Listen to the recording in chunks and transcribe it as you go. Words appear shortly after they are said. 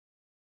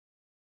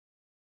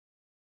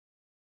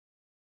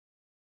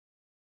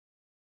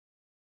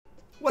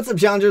What's up,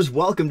 challengers?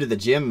 Welcome to the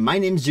gym. My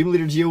name's Gym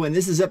Leader Geo, and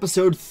this is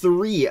episode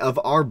 3 of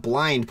our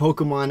blind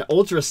Pokemon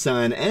Ultra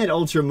Sun and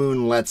Ultra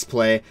Moon Let's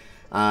Play.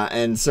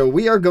 And so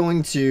we are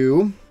going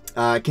to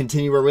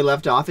continue where we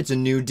left off. It's a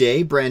new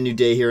day, brand new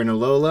day here in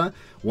Alola.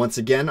 Once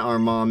again, our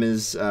mom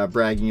is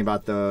bragging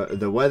about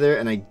the weather,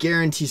 and I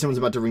guarantee someone's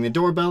about to ring the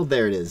doorbell.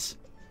 There it is.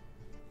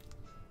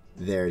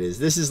 There it is.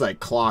 This is like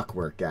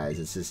clockwork, guys.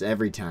 It's just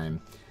every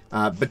time.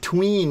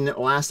 Between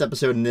last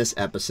episode and this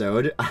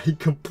episode, I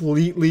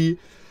completely...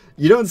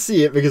 You don't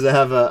see it because I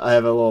have a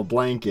little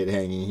blanket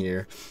hanging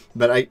here,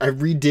 but I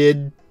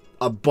redid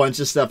a bunch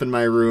of stuff in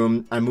my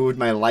room. I moved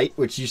my light,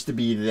 which used to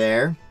be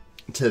there,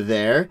 to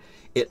there.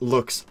 It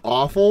looks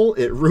awful.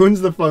 It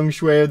ruins the feng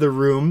shui of the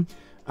room,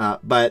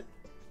 but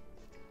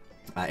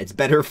it's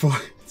better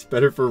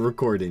for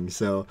recording.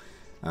 So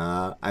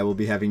I will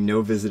be having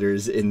no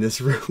visitors in this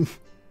room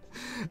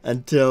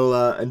until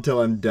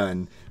I'm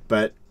done.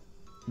 But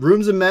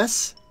room's a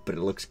mess, but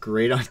it looks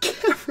great on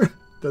camera.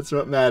 That's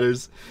what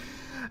matters.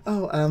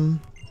 Oh,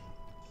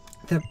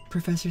 the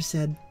professor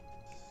said,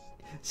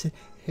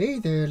 "Hey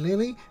there,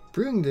 Lily,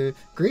 bring the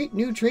great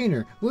new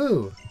trainer,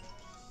 woo!"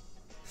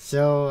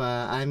 So,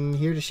 I'm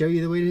here to show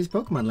you the way to his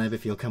Pokemon lab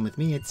if you'll come with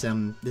me. It's,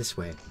 this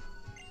way.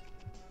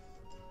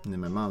 And then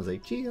my mom's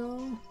like,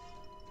 "Geo,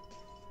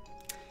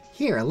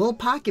 here, a little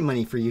pocket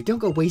money for you. Don't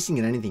go wasting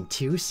it on anything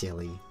too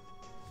silly."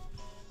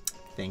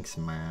 Thanks,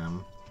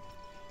 Mom.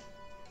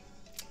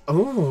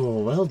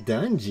 Oh, well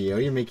done, Geo.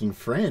 You're making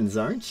friends,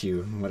 aren't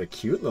you? What a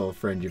cute little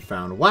friend you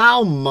found.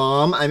 Wow,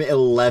 Mom, I'm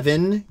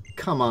 11.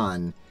 Come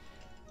on.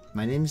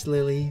 My name's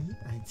Lily.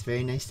 It's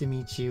very nice to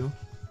meet you.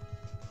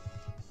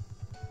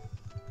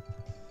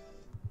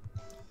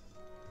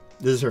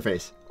 This is her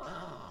face.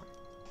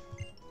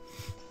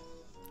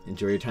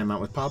 Enjoy your time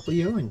out with Pop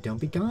Leo and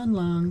don't be gone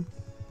long.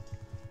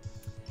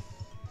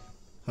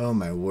 Oh,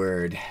 my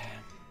word.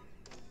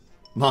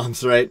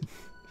 Mom's right.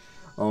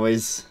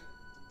 Always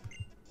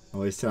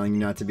telling you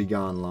not to be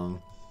gone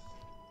long.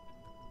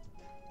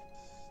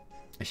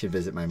 I should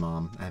visit my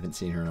mom. I haven't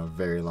seen her in a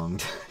very long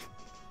time.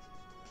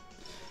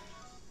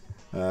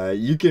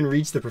 You can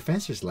reach the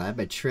professor's lab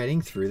by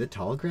treading through the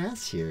tall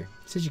grass here.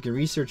 It says you can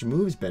research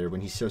moves better when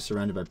he's so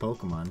surrounded by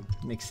Pokemon.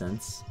 Makes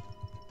sense.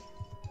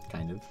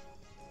 Kind of.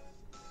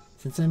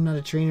 Since I'm not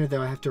a trainer,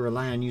 though, I have to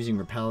rely on using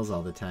repels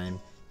all the time.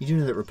 You do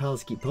know that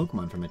repels keep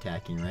Pokemon from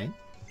attacking, right?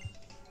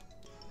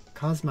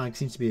 Cosmog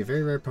seems to be a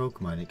very rare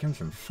Pokemon. It comes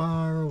from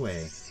far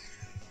away.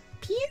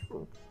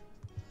 Pew!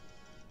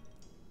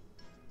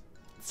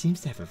 It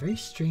seems to have a very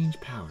strange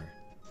power.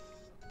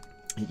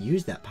 It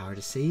used that power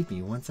to save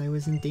me once I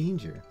was in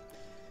danger.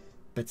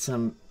 But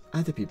some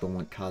other people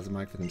want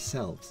Cosmog for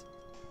themselves.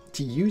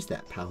 To use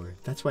that power.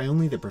 That's why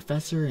only the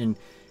professor and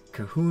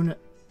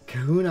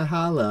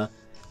Kahunahala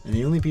are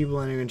the only people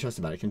I'm going to trust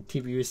about it. Can I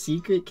keep you a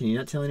secret? Can you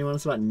not tell anyone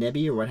else about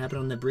Nebby or what happened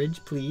on the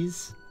bridge,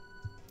 please?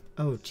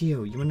 Oh,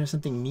 Geo, you want to know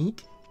something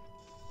neat?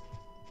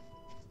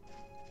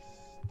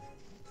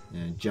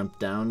 Jump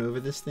down over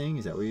this thing?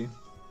 Is that what you...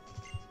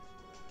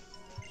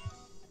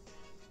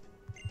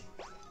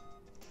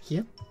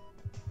 Yep.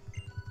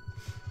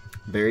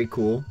 Very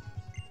cool.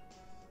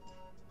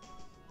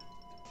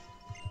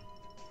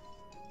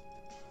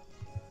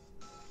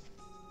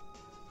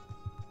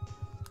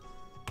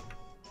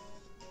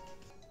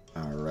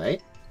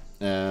 Alright.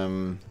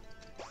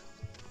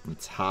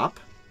 Let's hop.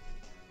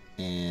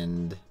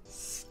 And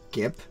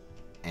skip.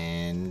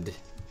 And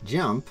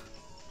jump.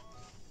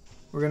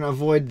 We're going to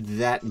avoid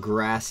that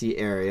grassy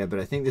area, but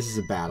I think this is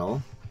a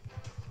battle.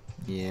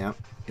 Yeah,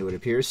 it would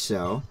appear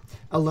so.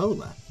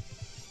 Alola.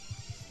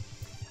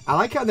 I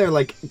like how they're,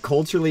 like,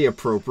 culturally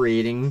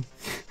appropriating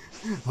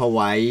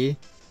Hawaii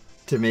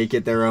to make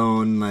it their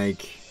own,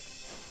 like...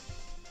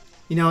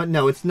 You know what?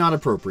 No, it's not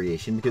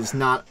appropriation, because it's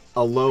not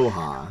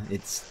aloha.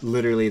 It's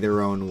literally their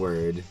own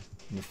word.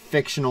 A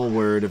fictional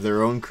word of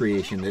their own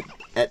creation that,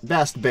 at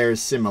best, bears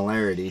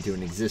similarity to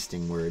an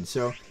existing word,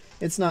 so...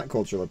 It's not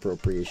cultural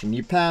appropriation.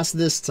 You pass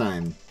this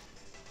time,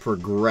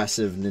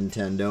 progressive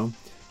Nintendo.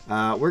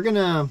 We're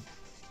gonna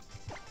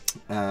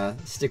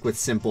stick with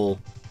simple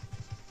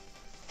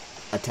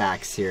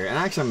attacks here. And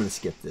actually, I'm gonna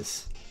skip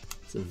this.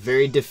 It's a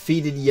very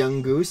defeated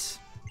young goose.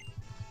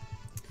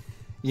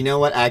 You know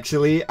what?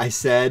 Actually, I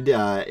said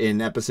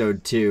in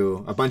episode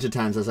 2 a bunch of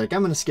times, I was like,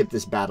 I'm gonna skip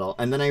this battle.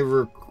 And then I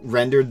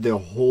rendered the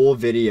whole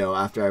video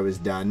after I was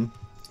done,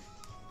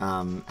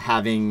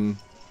 having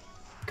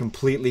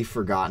completely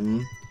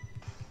forgotten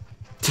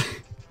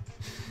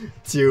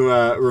to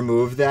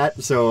remove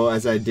that. So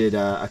as I did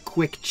a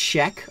quick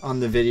check on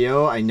the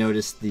video, I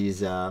noticed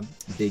these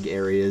big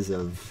areas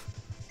of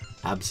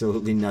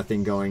absolutely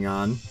nothing going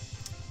on.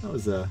 That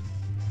was a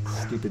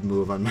stupid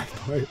move on my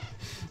part.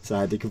 So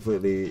I had to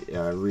completely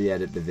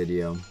re-edit the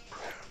video.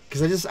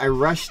 Because I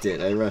rushed it,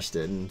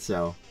 and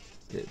so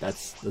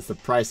that's the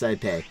price I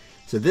pay.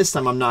 So this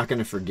time I'm not going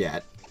to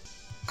forget.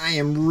 I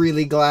am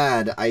really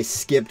glad I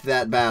skipped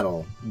that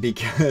battle,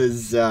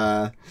 because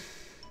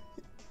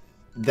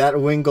that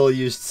Wingull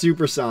used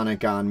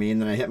Supersonic on me,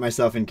 and then I hit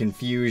myself in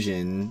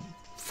confusion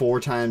 4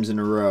 times in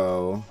a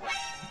row.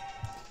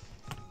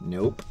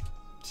 Nope.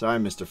 Sorry,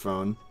 Mr.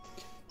 Phone.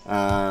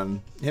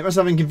 Hit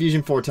myself in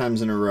confusion 4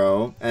 times in a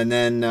row, and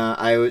then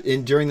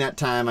during that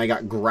time I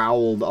got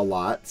growled a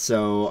lot,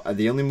 so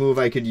the only move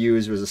I could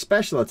use was a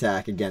special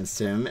attack against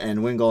him,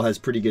 and Wingull has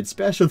pretty good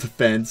special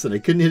defense, and I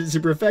couldn't hit it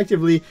super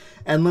effectively,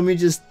 and let me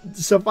just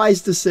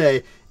suffice to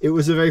say, it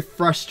was a very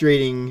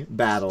frustrating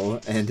battle,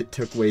 and it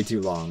took way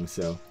too long,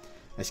 so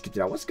I skipped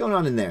it out. What's going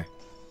on in there?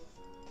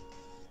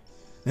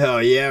 Oh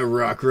yeah,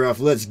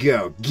 Rockruff, let's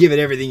go. Give it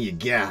everything you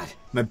got.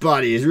 My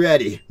body is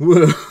ready.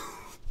 Whoa.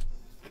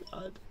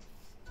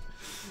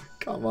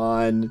 Come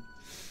on.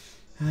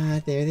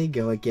 There they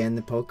go again.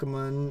 The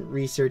Pokemon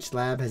Research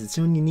Lab has its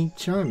own unique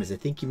charm, as I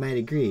think you might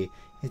agree.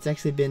 It's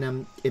actually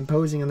been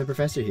imposing on the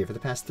professor here for the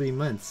past 3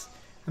 months.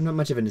 I'm not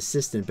much of an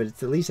assistant, but it's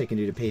the least I can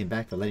do to pay him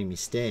back for letting me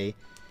stay.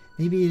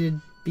 Maybe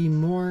it'd be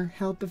more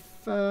help if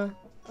I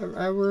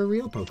were a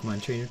real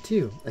Pokemon trainer,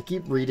 too. I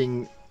keep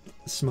reading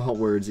small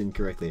words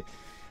incorrectly.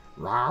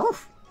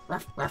 Ruff,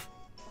 ruff, ruff.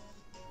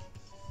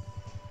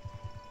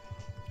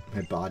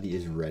 My body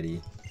is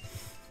ready.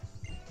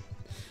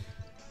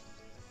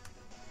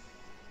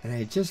 And I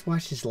had just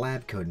washed his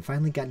lab coat and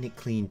finally gotten it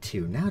clean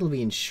too. Now it'll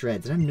be in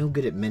shreds, and I'm no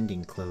good at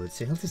mending clothes,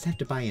 so he'll just have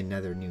to buy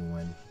another new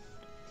one.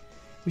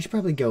 We should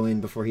probably go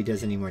in before he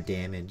does any more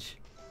damage.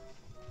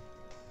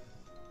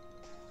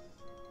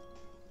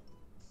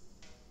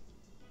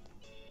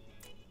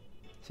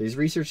 So he's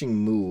researching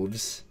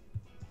moves.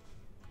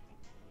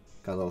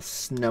 Got a little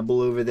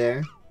Snubble over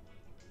there.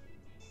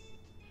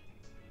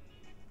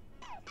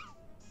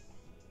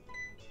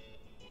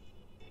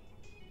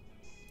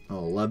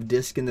 Oh, love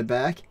disc in the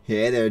back.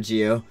 Hey there,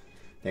 Geo.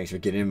 Thanks for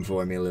getting him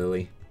for me,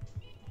 Lily.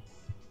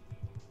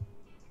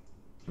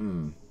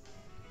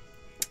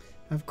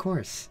 Of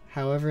course.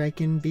 However I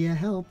can be a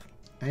help.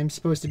 I'm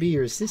supposed to be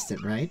your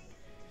assistant, right?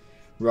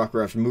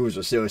 Rockruff's moves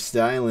are so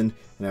styling,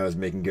 and I was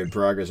making good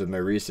progress with my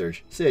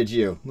research. Say,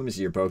 Geo, let me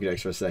see your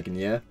Pokédex for a second,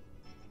 yeah?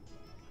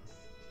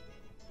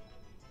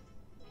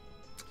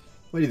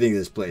 What do you think of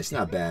this place?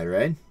 Not bad,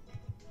 right?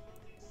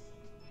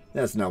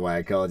 That's not why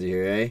I called you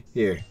here, eh?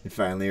 Here, it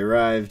finally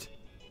arrived.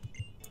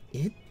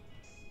 It?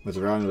 What's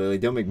wrong, Lily?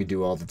 Don't make me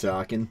do all the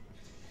talking.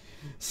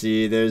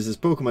 See, there's this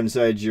Pokemon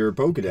inside your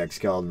Pokedex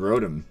called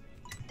Rotom.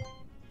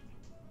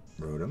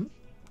 Rotom?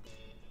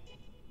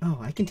 Oh,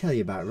 I can tell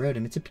you about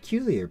Rotom. It's a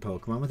peculiar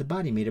Pokemon with a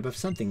body made up of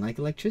something like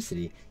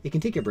electricity. It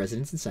can take up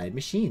residence inside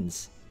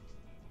machines.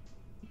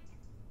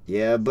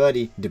 Yeah,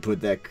 buddy. To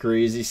put that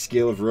crazy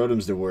skill of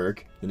Rotoms to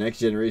work, the next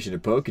generation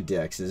of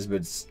Pokedexes, but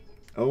it's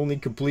only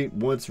complete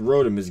once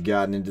Rotom has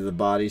gotten into the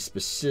body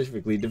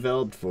specifically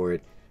developed for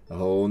it. A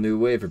whole new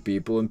way for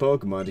people and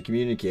Pokemon to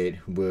communicate.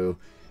 Woo.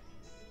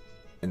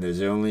 And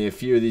there's only a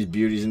few of these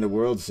beauties in the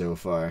world so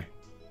far.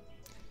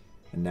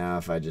 And now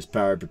if I just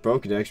power up your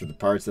Pokedex with the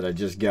parts that I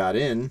just got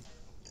in.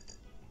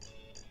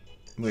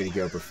 Way to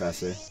go,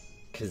 Professor.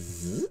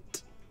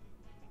 Kazzt.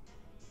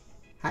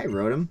 Hi,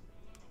 Rotom.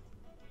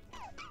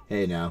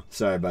 Hey now.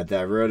 Sorry about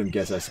that, Rotom.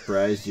 Guess I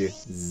surprised you.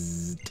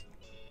 Zzzt.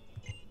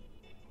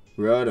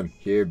 Rotom,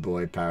 here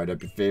boy, powered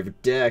up your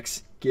favorite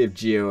dex. Give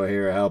Geo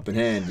here a helping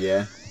hand,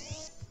 yeah?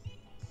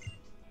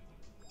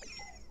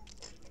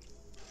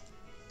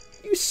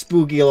 You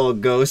spooky little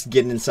ghost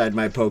getting inside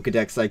my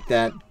Pokedex like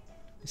that.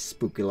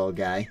 Spooky little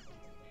guy.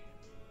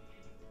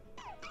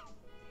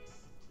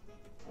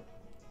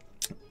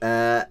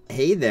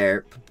 Hey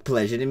there.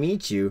 Pleasure to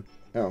meet you.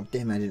 Oh,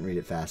 damn, I didn't read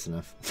it fast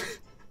enough.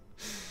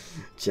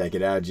 Check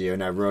it out, Geo.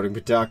 Now Rotom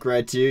could talk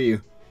right to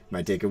you.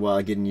 Might take a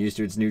while getting used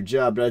to its new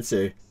job, but I'd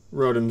say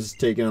Rotom's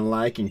taking a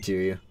liking to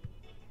you.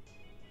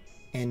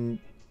 And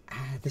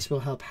this will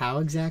help how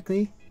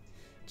exactly?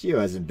 Geo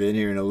hasn't been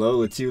here in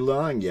Alola too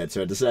long yet,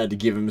 so I decided to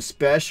give him a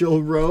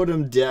special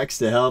Rotom Dex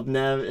to help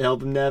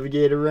him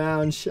navigate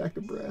around.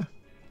 Shakabra.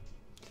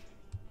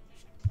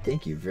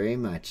 Thank you very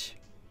much.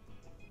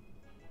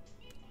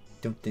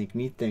 Don't thank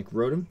me, thank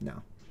Rotom?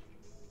 No.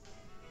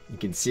 You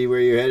can see where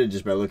you're headed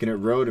just by looking at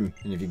Rotom,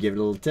 and if you give it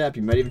a little tap,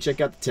 you might even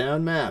check out the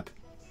town map.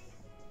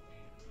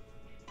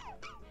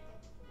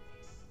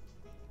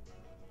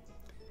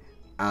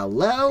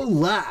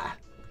 Alola!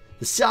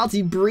 The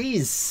salty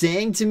breeze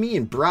sang to me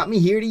and brought me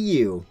here to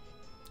you.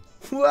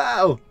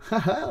 Whoa!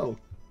 Ho-ho!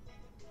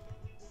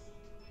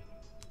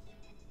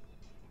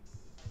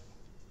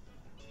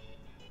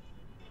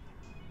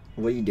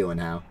 What are you doing,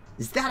 Hal?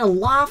 Is that a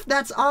loft?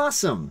 That's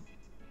awesome!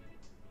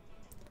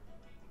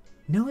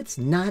 No, it's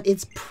not.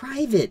 It's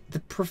private.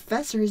 The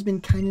professor has been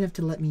kind enough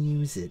to let me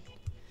use it.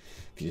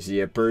 If you see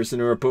a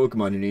person or a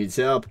Pokemon who needs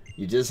help,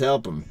 you just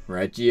help them.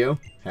 Right, Geo?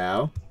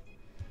 How?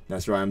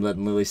 That's why I'm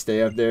letting Lily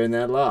stay up there in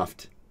that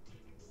loft.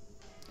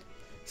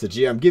 So,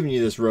 Geo, I'm giving you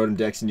this Rotom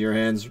Dex in your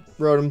hands.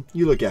 Rotom,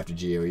 you look after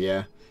Geo,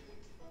 yeah?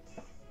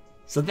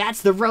 So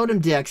that's the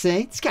Rotom Dex,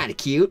 eh? It's kind of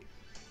cute.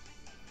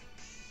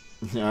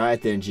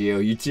 Alright then, Geo.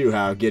 You too,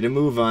 Hal. Get a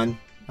move on.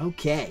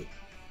 Okay.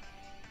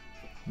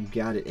 You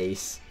got it,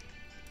 Ace.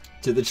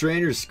 To the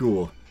trainer's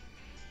school.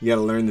 You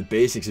gotta learn the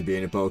basics of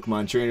being a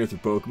Pokemon trainer through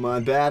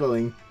Pokemon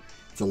battling.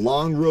 It's a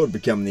long road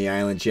becoming the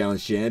Island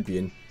Challenge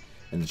champion,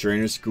 and the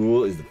trainer's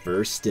school is the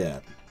first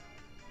step.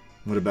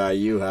 What about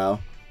you, Hal?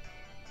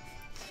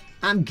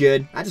 I'm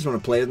good. I just want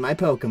to play with my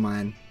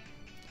Pokemon.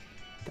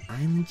 The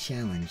Island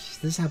Challenge.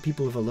 This is how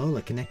people of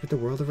Alola connect with the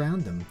world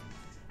around them.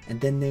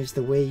 And then there's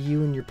the way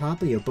you and your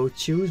Poplio both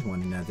choose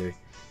one another.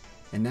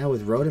 And now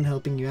with Rotom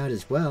helping you out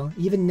as well,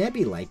 even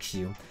Nebby likes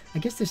you. I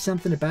guess there's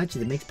something about you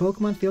that makes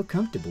Pokemon feel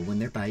comfortable when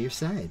they're by your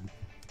side.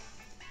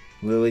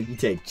 Lily, you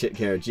take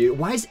care of you.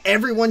 Why is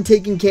everyone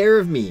taking care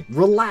of me?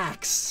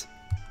 Relax.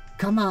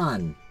 Come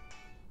on.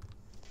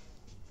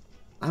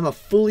 I'm a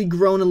fully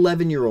grown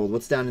 11-year-old.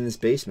 What's down in this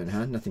basement,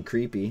 huh? Nothing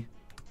creepy.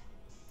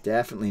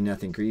 Definitely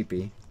nothing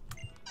creepy.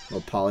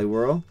 Little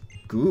Poliwhirl.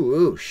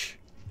 Goosh.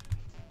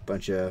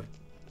 Bunch of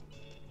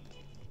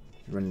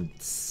running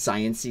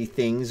science-y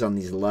things on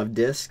these love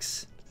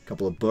discs. A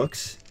couple of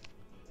books.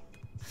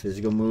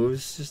 Physical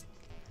moves. Just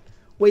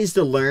ways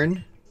to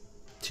learn.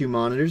 2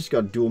 monitors.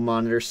 Got a dual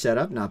monitor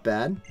setup. Not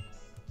bad.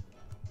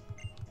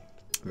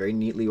 Very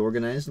neatly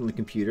organized on the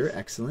computer.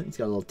 Excellent. He's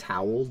got a little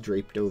towel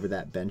draped over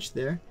that bench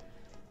there.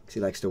 Because he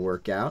likes to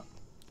work out.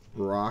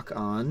 Rock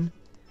on.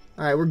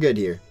 Alright, we're good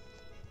here.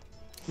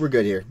 We're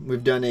good here.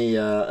 We've done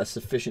a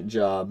sufficient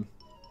job.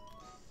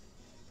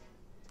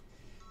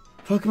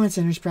 Pokemon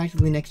Center is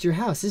practically next to your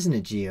house, isn't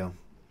it, Geo?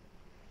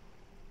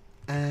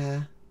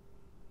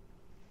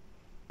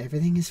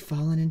 Everything has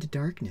fallen into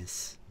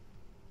darkness.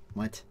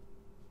 What?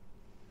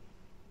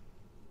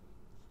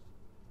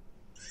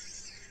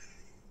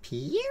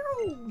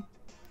 Pew!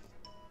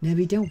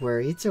 Nebby, don't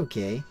worry, it's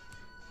okay.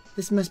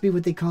 This must be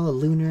what they call a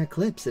lunar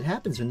eclipse. It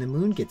happens when the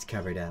moon gets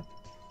covered up.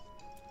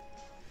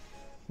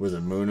 Was a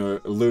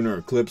lunar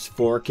eclipse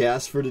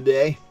forecast for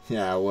today?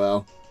 Yeah,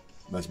 well,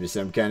 must be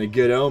some kind of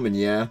good omen,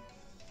 yeah?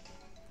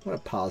 What a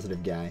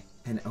positive guy.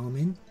 An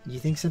omen? You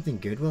think something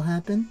good will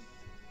happen?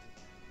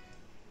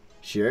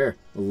 Sure.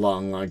 A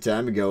long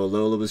time ago,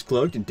 Alola was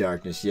cloaked in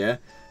darkness, yeah?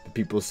 But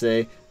people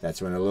say that's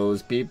when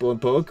Alola's people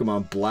and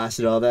Pokemon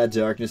blasted all that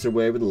darkness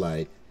away with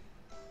light.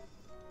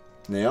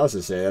 And they also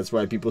say that's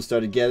why people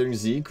started gathering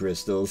Z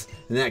crystals,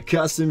 and that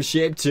custom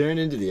shape turned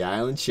into the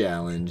Island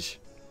Challenge.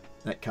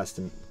 That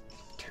custom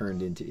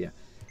turned into, yeah.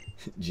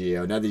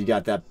 Geo, now that you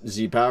got that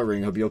Z power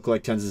ring, hope you'll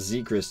collect tons of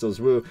Z crystals.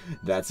 Woo,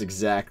 that's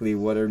exactly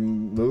what a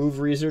move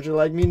researcher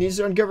like me needs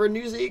to uncover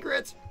new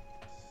secrets.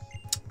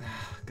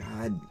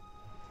 God.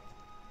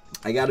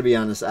 I gotta be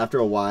honest, after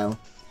a while,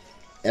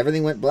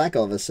 everything went black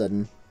all of a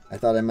sudden. I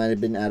thought I might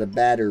have been out of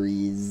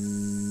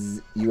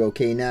batteries. You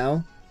okay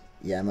now?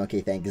 Yeah, I'm okay,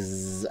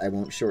 thanks. I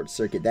won't short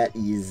circuit that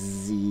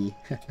easy.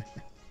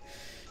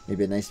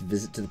 Maybe a nice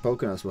visit to the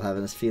Pokenos will have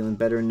us feeling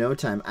better in no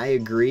time. I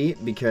agree,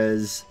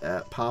 because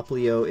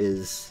Poplio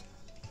is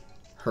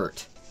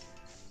hurt.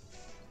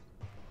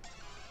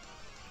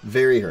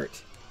 Very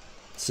hurt.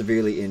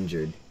 Severely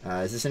injured.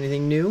 Is this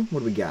anything new? What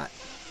do we got?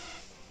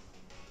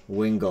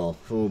 Wingull.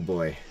 Oh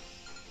boy.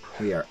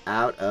 We are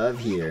out of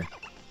here.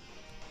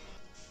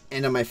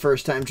 And on my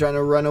first time trying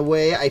to run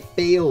away, I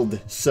failed.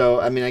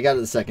 So, I mean, I got it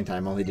the second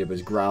time. All he did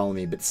was growl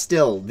me. But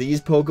still, these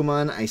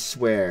Pokemon, I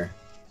swear.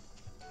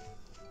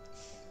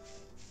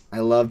 I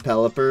love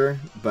Pelipper,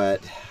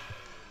 but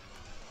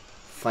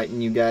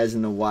fighting you guys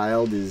in the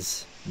wild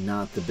is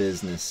not the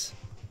business.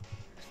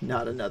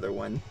 Not another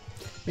one.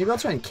 Maybe I'll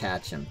try and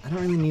catch him. I don't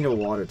really need a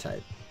water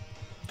type.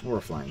 Or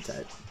a flying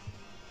type.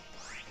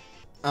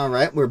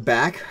 Alright, we're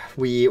back.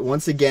 We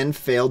once again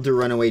failed to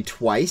run away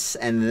twice,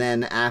 and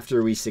then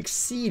after we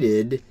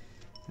succeeded,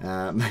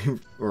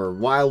 or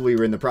while we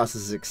were in the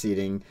process of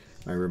succeeding,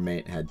 my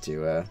roommate had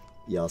to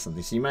yell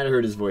something. So you might have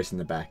heard his voice in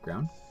the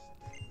background.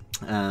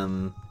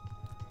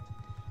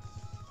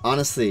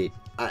 Honestly,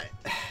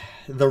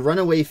 the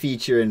runaway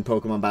feature in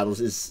Pokemon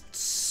battles is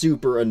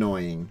super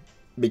annoying,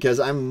 because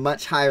I'm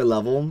much higher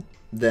level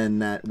than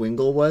that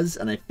Wingull was,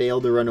 and I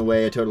failed to run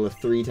away a total of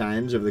 3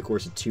 times over the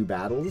course of 2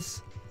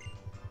 battles.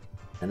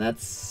 And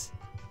that's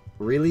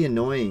really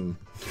annoying.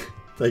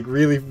 Like,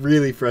 really,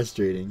 really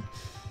frustrating.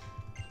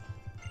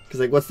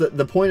 Because, like, what's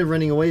the point of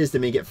running away is to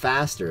make it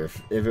faster.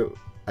 If it,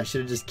 I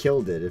should have just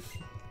killed it. If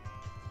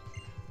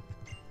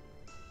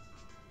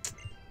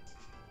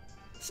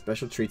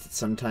special treats that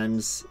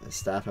sometimes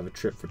staff have a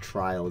trip for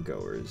trial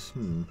goers.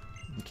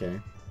 Okay.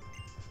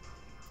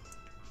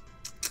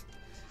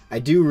 I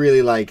do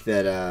really like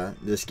that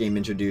this game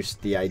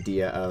introduced the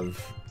idea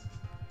of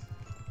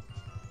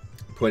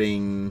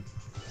putting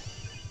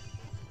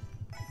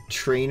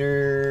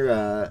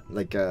trainer,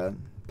 like a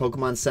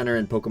Pokemon Center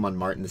and Pokemon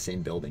Mart in the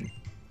same building.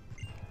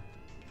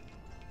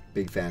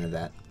 Big fan of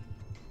that.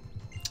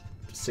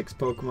 6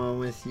 Pokemon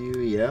with you.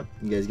 Yep.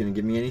 You guys gonna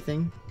give me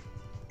anything?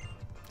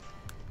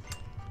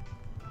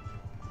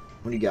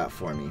 What do you got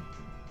for me?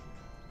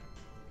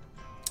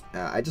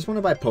 I just want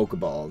to buy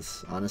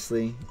Pokeballs,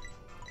 honestly.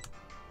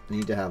 I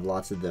need to have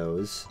lots of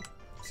those.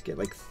 Let's get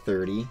like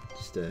 30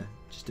 just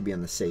to be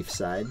on the safe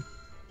side.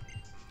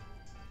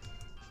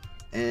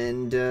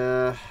 And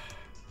oh,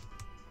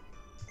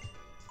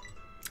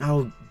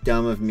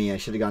 dumb of me. I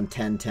should have gone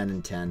 10, 10,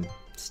 and 10.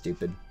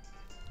 Stupid.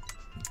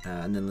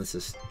 And then let's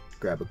just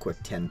grab a quick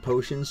 10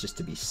 potions just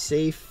to be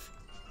safe.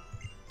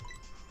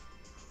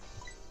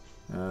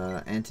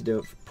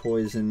 Antidote for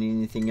poison.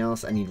 Anything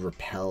else? I need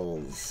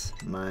repels.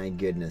 My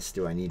goodness,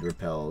 do I need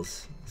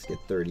repels? Let's get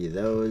 30 of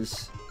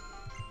those.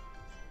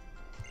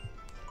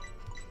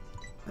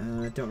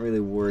 Don't really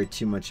worry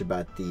too much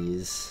about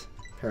these.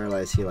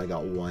 Paralyzed heal, I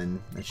got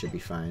 1. That should be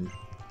fine.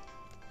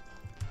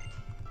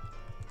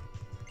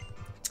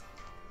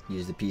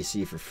 Use the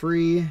PC for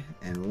free.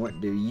 And what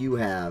do you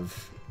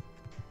have?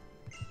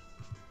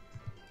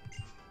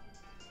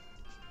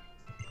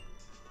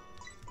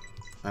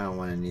 I don't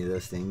want any of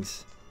those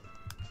things.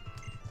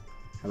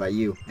 How about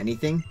you?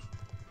 Anything?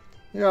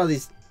 Look at all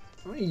these...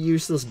 What a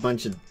useless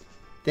bunch of...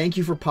 Thank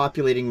you for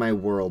populating my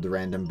world,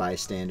 random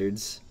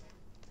bystanders.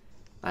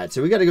 Alright,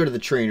 so we gotta go to the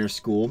trainer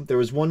school. There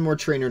was one more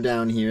trainer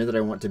down here that I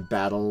want to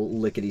battle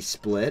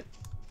lickety-split.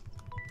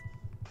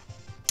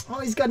 Oh,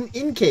 he's got an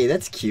Inkay.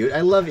 That's cute.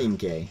 I love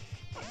Inkay.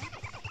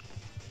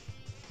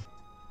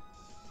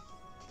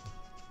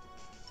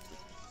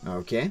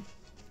 Okay.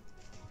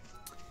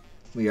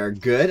 We are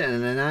good,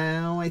 and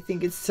now I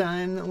think it's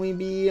time that we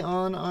be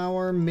on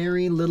our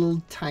merry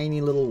little,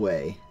 tiny little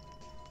way.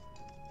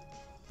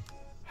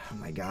 Oh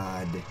my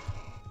god.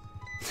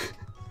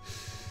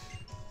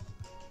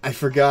 I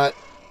forgot.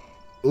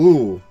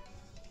 Ooh.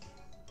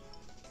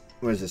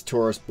 What is this,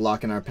 Taurus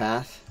blocking our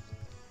path?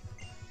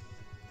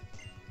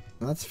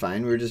 Well, that's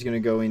fine, we're just gonna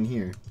go in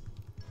here.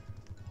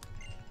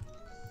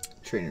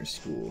 Trainer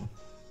school.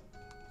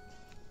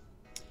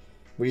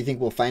 What do you think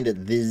we'll find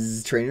at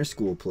this trainer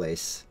school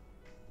place?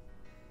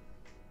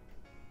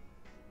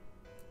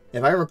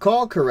 If I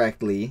recall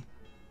correctly,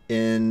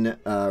 in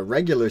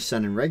regular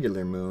Sun and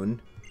regular Moon,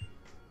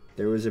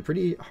 there was a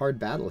pretty hard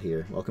battle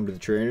here. Welcome to the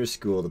trainer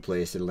school, the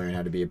place to learn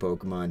how to be a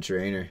Pokemon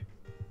trainer.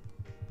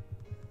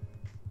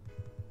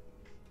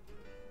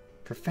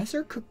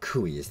 Professor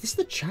Kukui, is this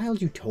the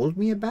child you told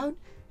me about?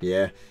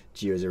 Yeah,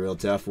 Geo's a real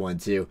tough one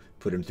too.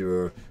 Put him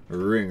through a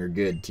ringer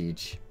good,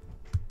 teach.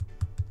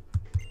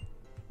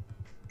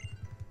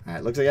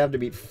 Alright, looks like I have to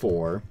beat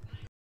 4.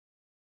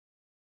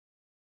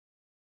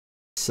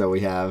 So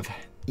we have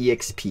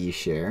EXP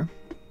share.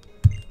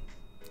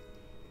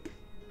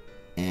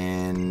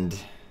 And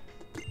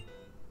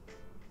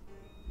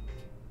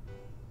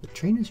the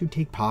trainers who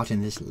take part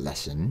in this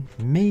lesson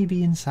may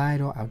be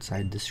inside or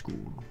outside the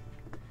school.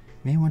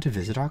 May want to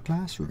visit our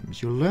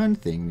classrooms. You'll learn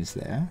things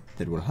there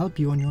that will help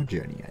you on your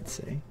journey, I'd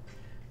say.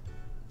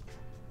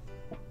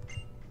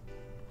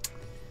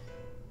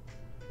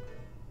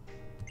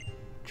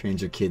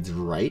 Trains your kids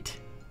right.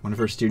 One of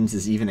her students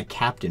is even a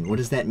captain. What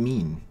does that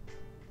mean?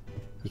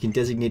 You can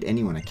designate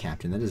anyone a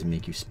captain. That doesn't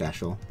make you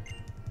special.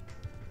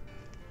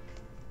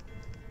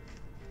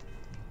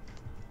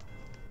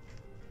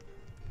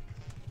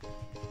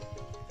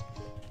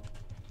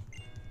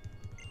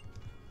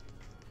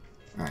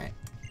 Alright.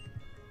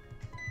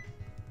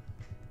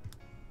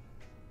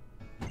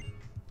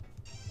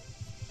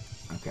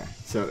 Okay,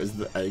 so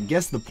is I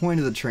guess the point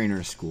of the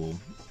trainer school...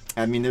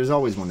 I mean, there's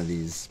always one of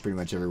these, pretty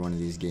much every one of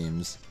these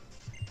games.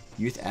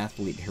 Youth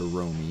Athlete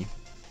Hiromi.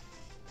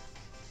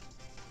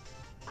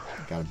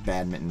 Got a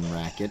badminton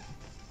racket.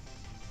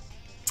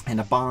 And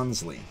a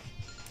Bonsley.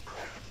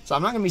 So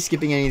I'm not going to be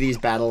skipping any of these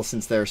battles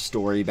since they're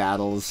story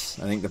battles.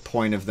 I think the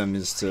point of them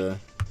is to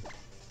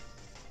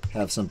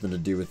have something to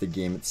do with the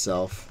game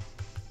itself.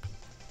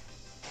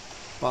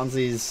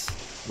 Bonsley's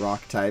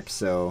rock type,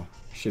 so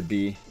should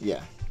be,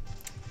 yeah,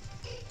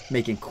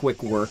 making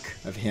quick work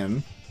of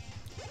him.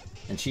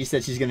 And she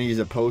said she's going to use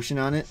a potion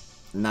on it.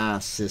 Nah,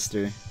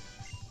 sister.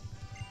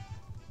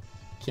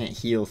 Can't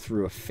heal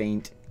through a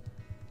feint.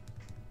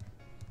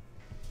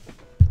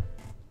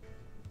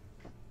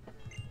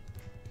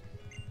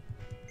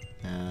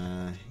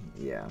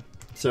 Yeah.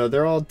 So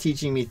they're all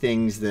teaching me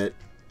things that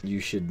you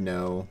should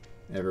know.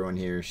 Everyone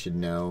here should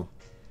know.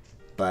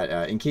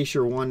 But in case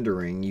you're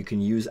wondering, you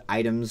can use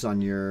items on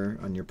your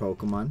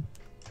Pokemon.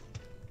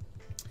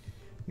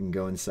 You can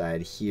go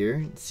inside here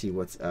and see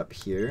what's up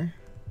here.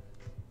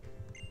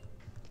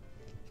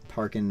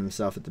 Parking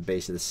himself at the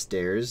base of the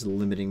stairs,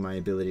 limiting my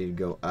ability to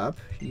go up.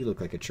 You look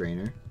like a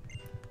trainer.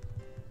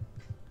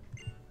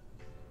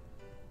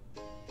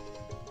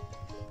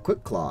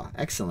 Quick Claw,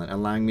 excellent,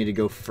 allowing me to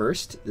go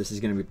first. This is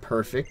going to be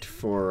perfect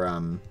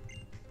for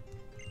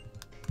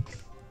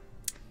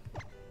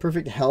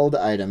perfect held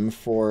item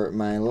for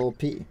my little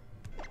P.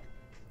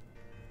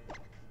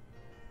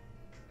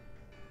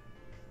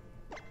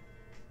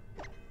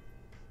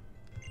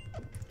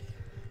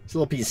 This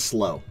little P is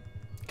slow,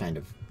 kind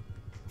of.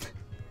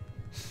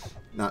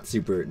 Not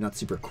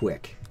super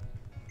quick.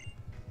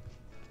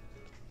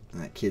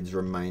 That kid's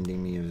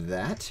reminding me of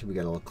that. We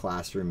got a little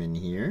classroom in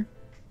here.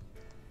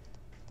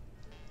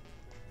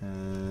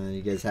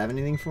 You guys have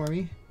anything for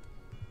me?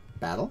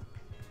 Battle?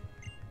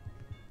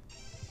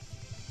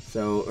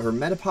 So her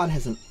Metapod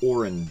has an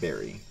Oran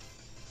Berry,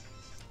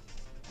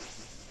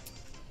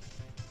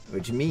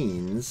 which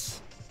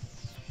means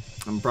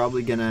I'm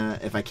probably gonna,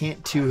 if I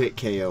can't 2-hit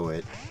KO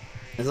it,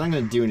 it's not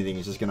gonna do anything.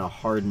 It's just gonna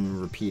harden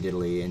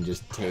repeatedly and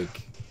just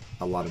take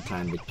a lot of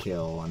time to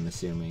kill, I'm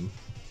assuming.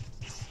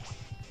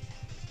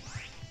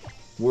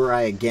 Were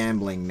I a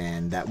gambling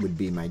man, that would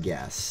be my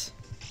guess.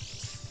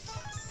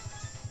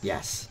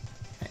 Yes.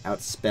 I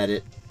outsped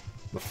it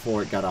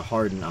before it got a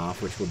harden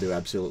off, which will do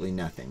absolutely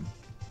nothing.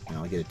 And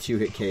I'll get a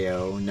 2-hit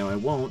KO. No, I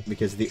won't,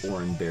 because of the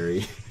orange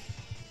berry.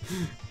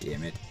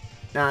 Damn it.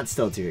 Nah, it's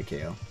still a 2-hit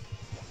KO.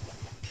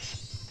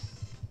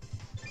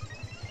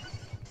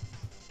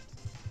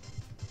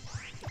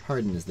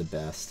 Harden is the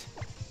best.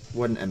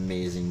 What an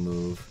amazing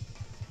move.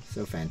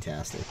 So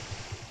fantastic.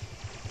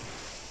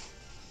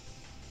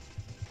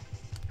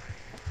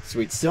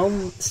 Sweet.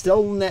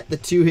 Still net the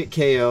 2-hit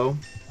KO.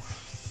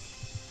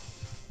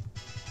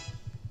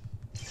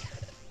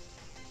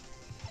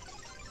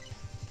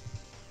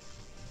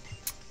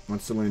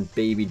 Wants to learn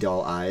Baby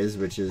Doll Eyes,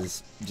 which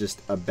is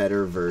just a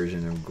better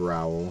version of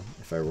Growl,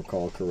 if I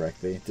recall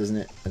correctly. Doesn't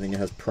it? I think it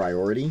has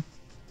priority.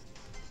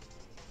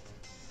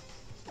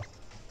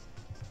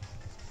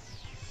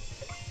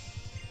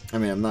 I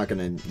mean, I'm not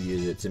going to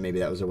use it, so maybe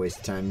that was a waste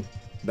of time.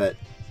 But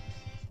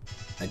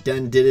I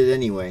done did it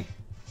anyway.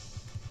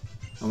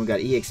 And we got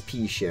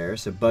EXP share,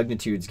 so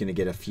Bugnitude's going to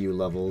get a few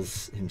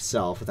levels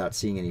himself without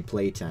seeing any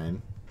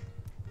playtime.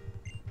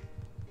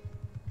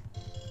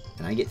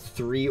 And I get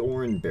 3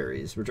 orange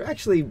berries, which are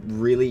actually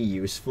really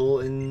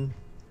useful in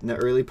the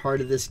early part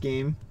of this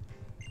game.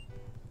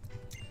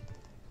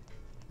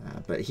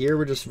 But here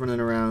we're just running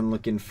around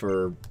looking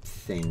for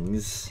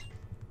things.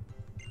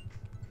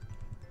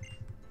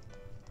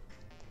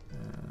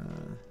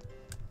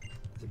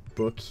 There's a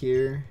book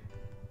here.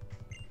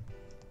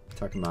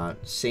 Talking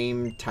about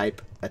same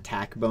type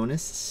attack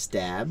bonus,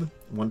 stab.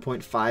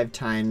 1.5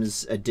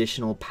 times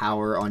additional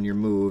power on your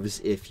moves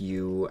if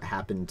you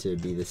happen to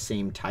be the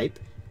same type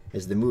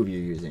as the move you're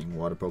using.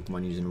 Water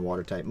Pokemon using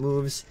water type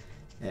moves,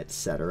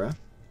 etc.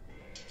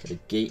 Got a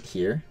gate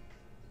here.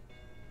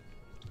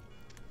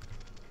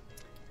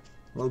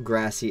 A little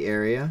grassy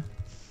area.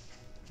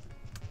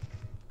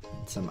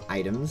 Some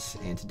items,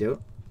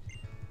 antidote.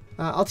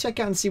 I'll check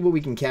out and see what we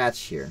can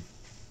catch here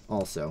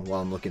also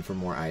while I'm looking for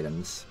more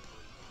items.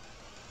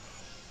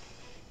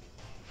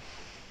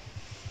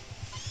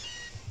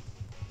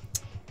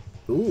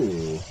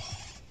 Ooh.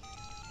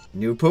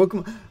 New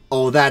Pokemon.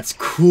 Oh, that's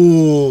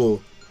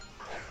cool.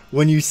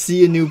 When you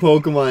see a new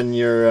Pokemon,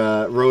 your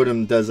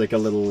Rotom does like a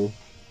little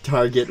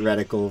target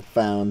reticle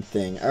found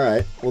thing.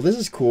 Alright, well this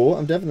is cool.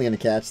 I'm definitely going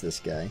to catch this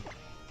guy.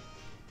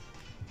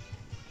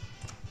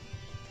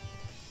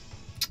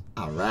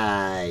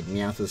 Alright,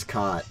 Meowth was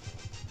caught.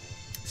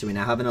 So we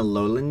now have an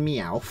Alolan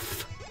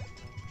Meowth.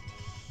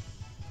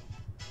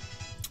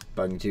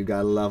 Bugnitude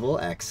got a level.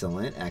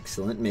 Excellent,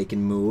 excellent.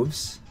 Making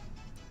moves.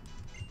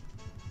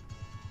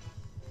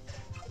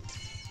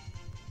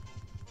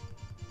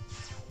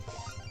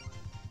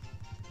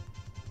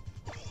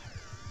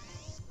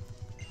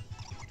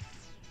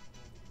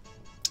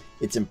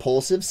 It's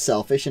impulsive,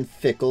 selfish, and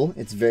fickle.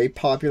 It's very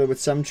popular with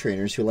some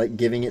trainers who like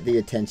giving it the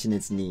attention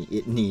it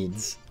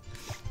needs.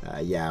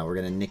 Yeah, we're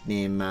gonna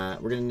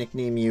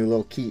nickname you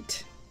Lil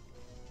Keat.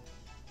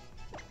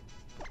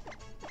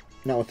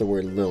 Not with the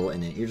word "lil"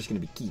 in it. You're just gonna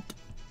be Keat,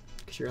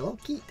 cause you're a little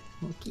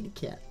kitty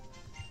cat.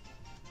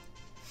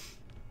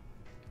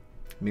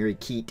 Marry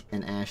Keat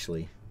and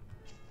Ashley.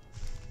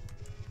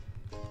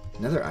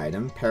 Another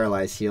item,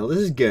 Paralyze Heal. This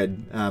is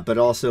good, but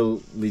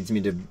also leads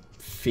me to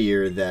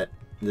fear that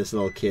this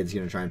little kid's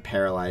gonna try and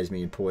paralyze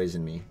me and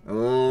poison me.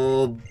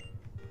 Oh,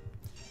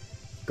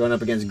 going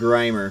up against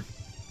Grimer.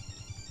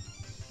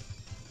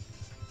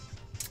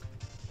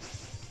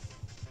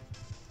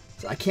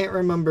 So I can't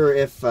remember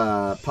if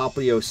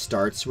Popplio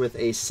starts with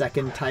a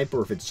second type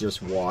or if it's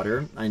just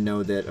water. I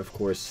know that, of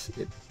course,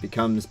 it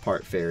becomes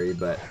part fairy,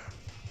 but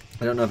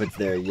I don't know if it's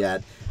there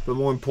yet. But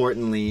more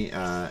importantly,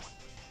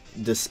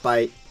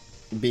 despite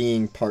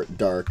being part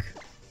dark,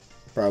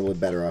 probably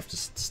better off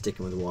just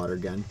sticking with water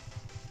gun.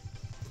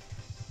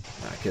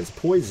 Because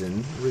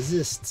poison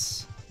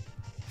resists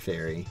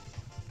fairy.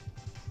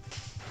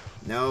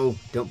 No,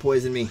 don't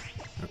poison me.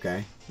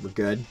 Okay, we're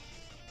good.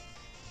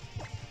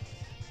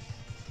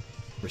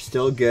 We're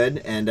still good.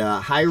 And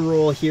high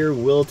roll here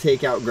will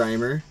take out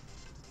Grimer.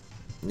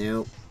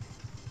 Nope.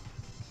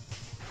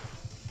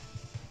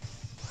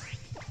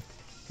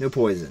 No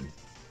poison.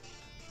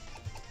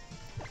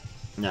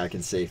 Now I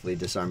can safely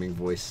Disarming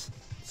Voice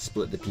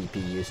split the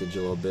PP usage a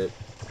little bit.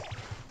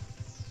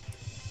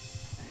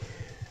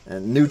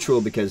 And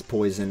neutral because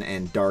poison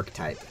and dark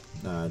type.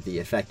 The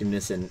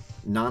effectiveness and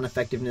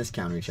non-effectiveness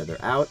counter each other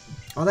out.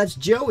 Oh, that's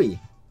Joey!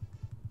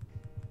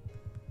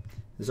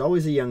 There's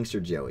always a youngster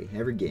Joey,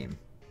 every game.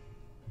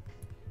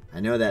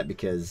 I know that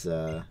because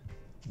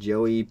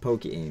Joey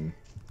Pokeaim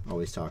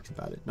always talks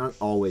about it. Not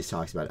always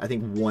talks about it. I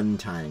think one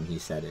time he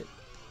said it.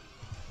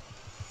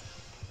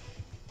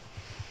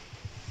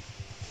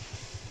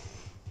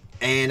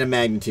 And a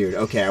Magnitude.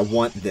 Okay, I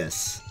want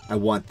this. I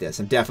want this.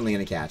 I'm definitely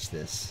going to catch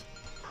this.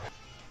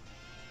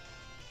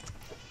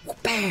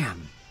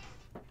 Bam!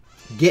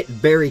 Get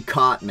very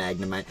caught,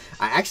 Magnemite.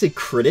 I actually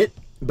crit it,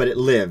 but it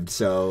lived,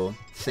 so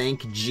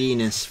thank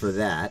Genus for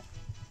that.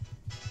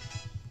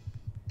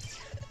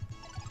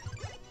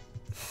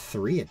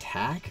 3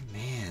 attack?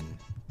 Man.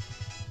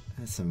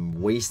 That's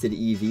some wasted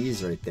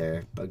EVs right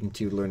there.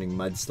 Bugnitude learning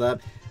Mud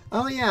Slap.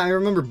 Oh yeah, I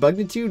remember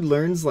Bugnitude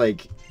learns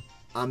like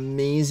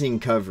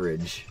amazing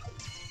coverage.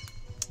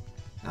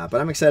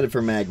 But I'm excited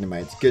for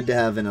Magnemite. It's good to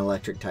have an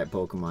electric type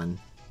Pokemon.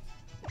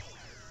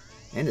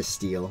 And a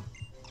Steel.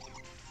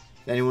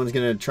 If anyone's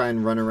gonna try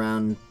and run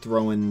around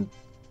throwing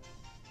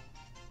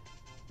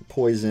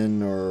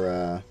poison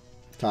or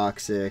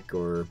toxic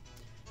or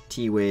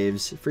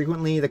T-waves,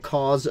 frequently the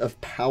cause of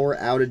power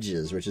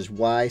outages, which is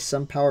why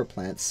some power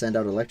plants send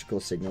out electrical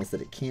signals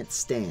that it can't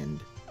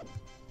stand.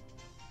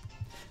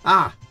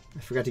 Ah! I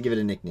forgot to give it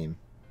a nickname.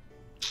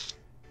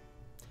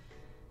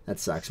 That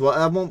sucks. Well,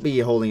 I won't be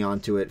holding on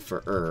to it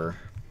forever.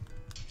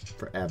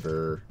 But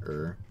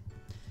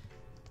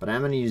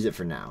I'm going to use it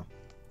for now.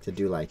 I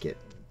do like it.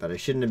 But I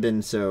shouldn't have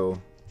been so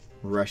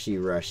rushy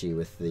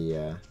with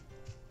the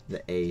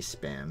A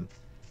spam.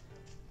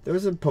 There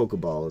was a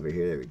Pokeball over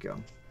here. There we go.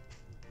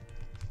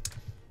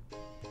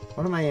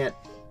 What am I at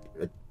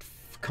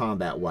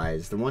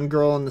combat-wise? The one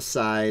girl on the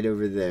side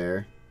over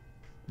there.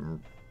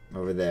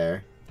 Over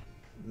there.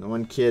 The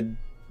one kid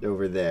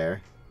over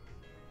there.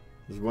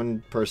 There's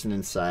one person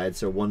inside,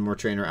 so one more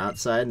trainer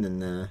outside, and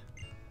then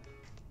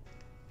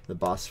the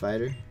boss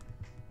fighter.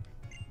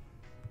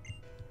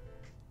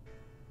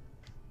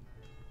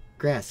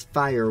 Grass,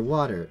 fire,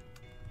 water.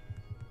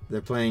 They're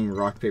playing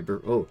rock,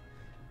 paper... Oh.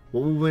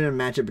 What would win a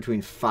matchup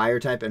between fire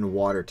type and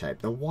water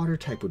type? The water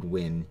type would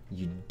win,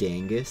 you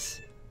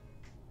dangus.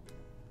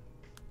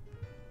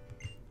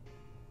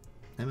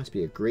 That must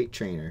be a great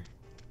trainer.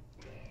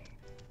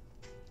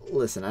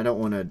 Listen, I don't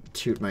want to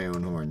toot my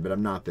own horn, but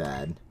I'm not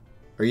bad.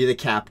 Are you the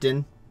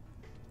captain?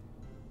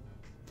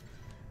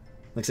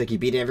 Looks like you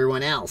beat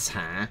everyone else,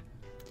 huh?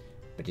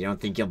 But you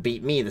don't think you'll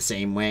beat me the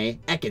same way?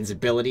 Ekans'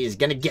 ability is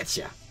gonna get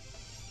ya.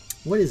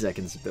 What is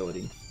Ekans'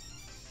 ability?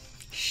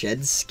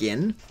 Shed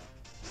skin?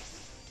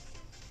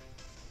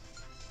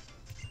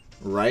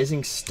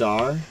 Rising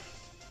Star?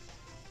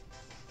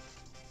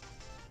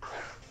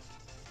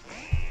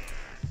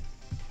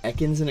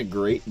 Ekans in a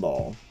Great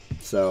Ball.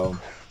 So,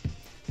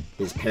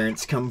 his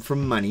parents come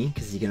from money,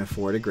 because he can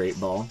afford a Great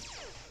Ball.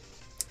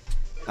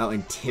 Oh,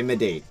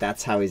 Intimidate.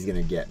 That's how he's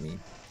going to get me.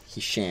 He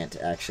shan't,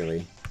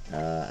 actually.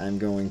 I'm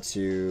going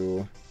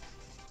to...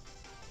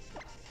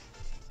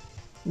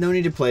 No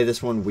need to play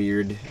this one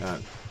weird.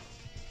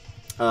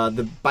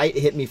 The Bite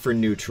hit me for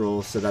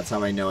neutral, so that's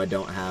how I know I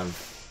don't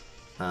have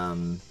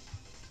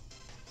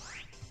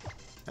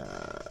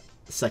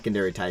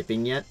secondary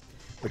typing yet.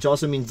 Which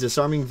also means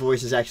Disarming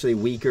Voice is actually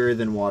weaker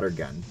than Water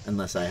Gun,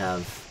 unless I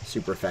have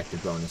super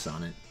effective bonus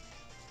on it.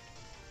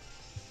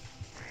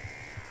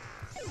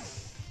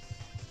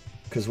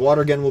 Because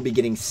Water Gun will be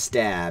getting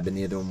Stab, and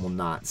the other one will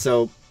not.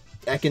 So,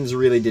 Ekans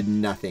really did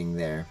nothing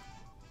there.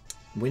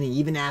 Winning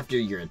even after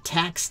your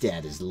attack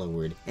stat is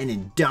lowered. An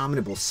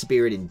indomitable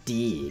spirit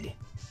indeed.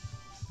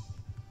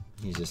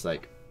 He's just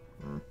like,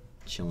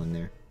 chilling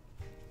there.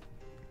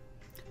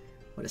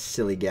 What a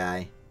silly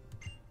guy.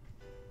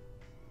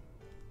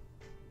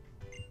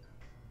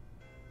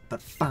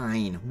 But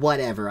fine,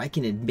 whatever, I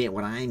can admit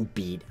when I'm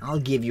beat. I'll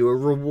give you a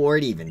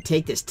reward even.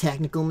 Take this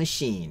technical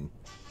machine.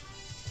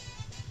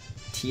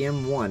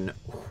 TM1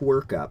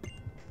 Workup.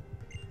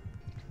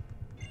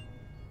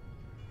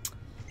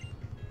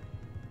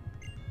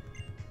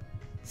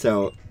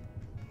 So,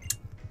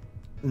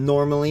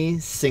 normally,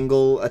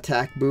 single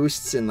attack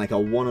boosts in like a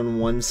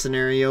one-on-one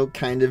scenario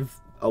kind of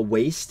a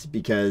waste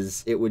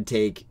because it would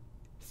take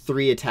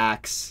 3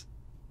 attacks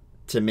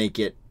to make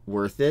it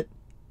worth it.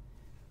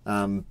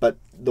 But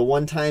the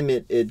one time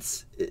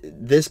it's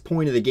this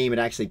point of the game it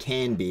actually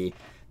can be,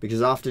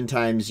 because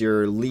oftentimes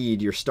your lead,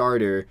 your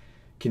starter,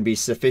 can be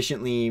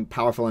sufficiently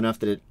powerful enough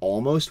that it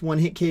almost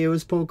one-hit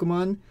KOs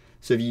Pokemon.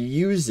 So if you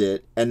use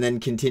it and then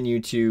continue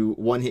to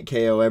one-hit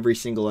KO every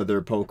single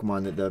other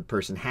Pokemon that the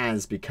person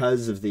has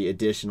because of the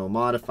additional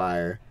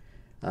modifier,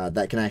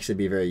 that can actually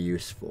be very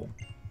useful.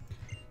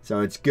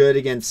 So it's good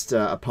against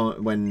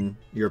when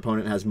your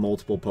opponent has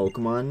multiple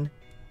Pokemon.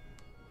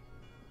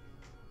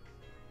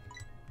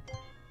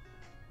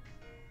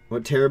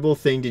 What terrible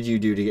thing did you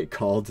do to get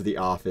called to the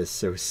office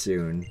so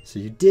soon? So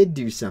you did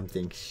do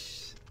something.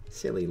 Shh,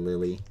 silly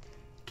Lily.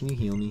 Can you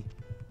heal me?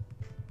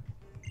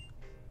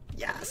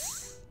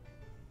 Yes!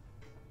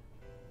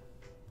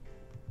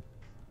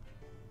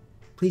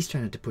 Please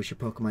try not to push your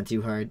Pokemon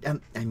too hard.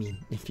 I mean,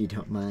 if you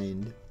don't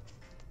mind.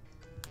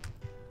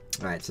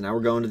 Alright, so now we're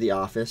going to the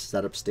office. Is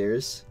that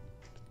upstairs?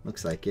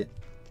 Looks like it.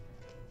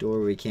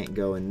 Door we can't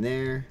go in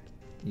there.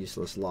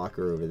 Useless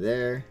locker over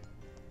there.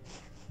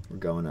 We're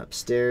going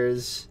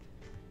upstairs.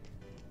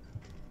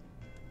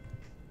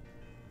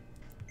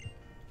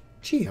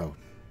 Geo,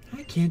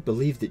 I can't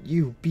believe that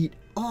you beat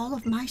all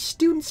of my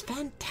students.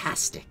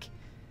 Fantastic.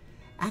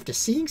 After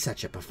seeing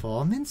such a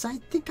performance, I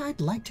think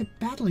I'd like to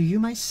battle you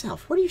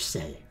myself. What do you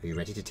say? Are you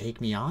ready to take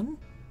me on?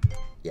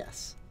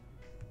 Yes.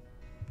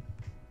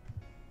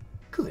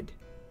 Good.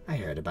 I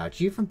heard about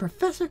you from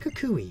Professor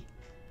Kukui.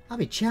 I'll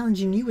be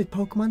challenging you with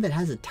Pokemon that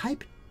has a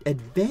type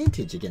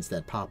advantage against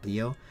that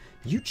Poplio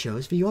you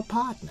chose for your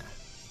partner.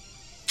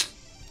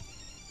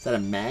 Is that a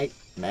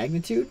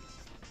magnitude?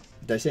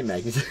 Did I say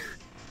magnitude?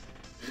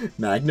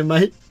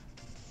 Magnemite?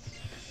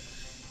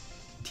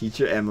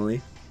 Teacher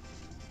Emily.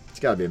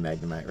 It's gotta be a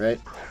Magnemite, right?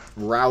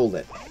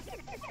 Rowlet.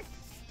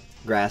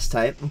 Grass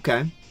type,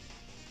 okay.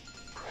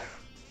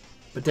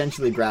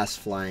 Potentially grass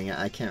flying.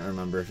 I can't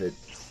remember if it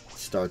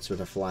starts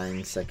with a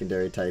flying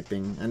secondary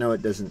typing. I know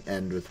it doesn't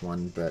end with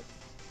one, but...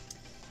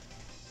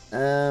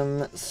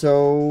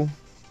 so...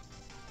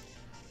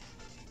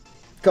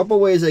 a couple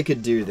ways I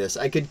could do this.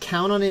 I could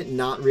count on it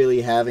not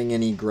really having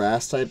any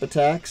grass type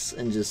attacks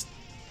and just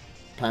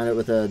pound it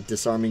with a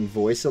disarming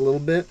voice a little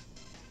bit.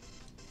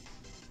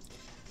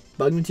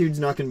 Bugnitude's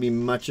not going to be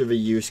much of a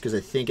use because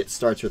I think it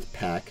starts with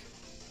Peck.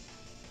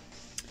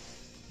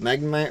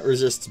 Magnemite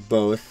resists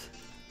both.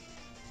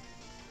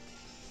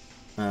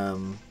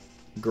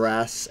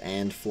 Grass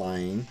and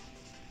flying.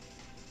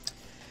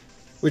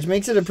 Which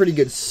makes it a pretty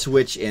good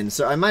switch in.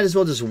 So I might as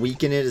well just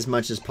weaken it as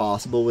much as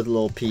possible with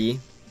Lil P.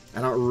 I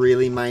don't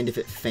really mind if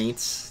it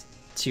faints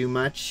too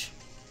much.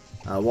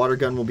 Water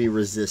Gun will be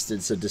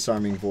resisted, so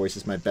Disarming Voice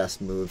is my best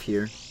move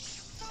here.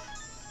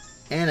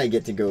 And I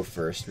get to go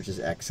first, which is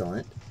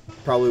excellent.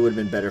 Probably would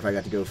have been better if I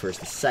got to go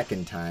first the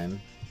second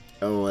time.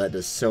 Oh, that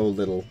does so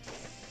little.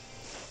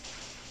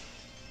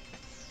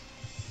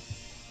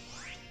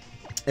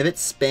 If it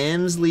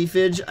spams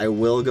Leafage, I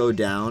will go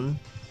down.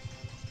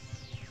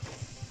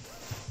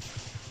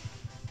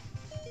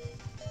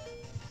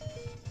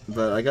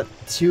 But I got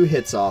 2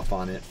 hits off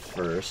on it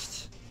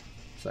first.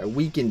 So I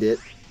weakened it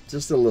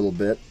just a little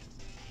bit.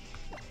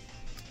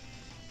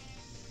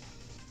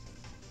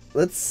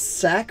 Let's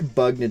sack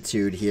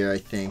Bugnitude here, I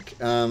think.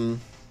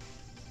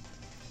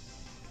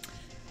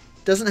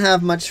 Doesn't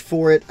have much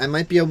for it. I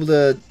might be able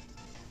to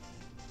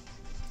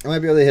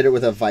hit it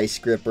with a Vice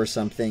Grip or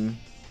something.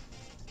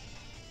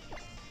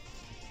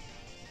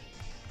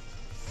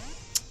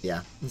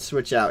 Yeah, let's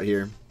switch out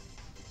here.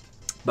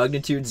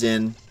 Bugnitude's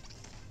in.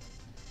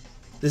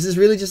 This is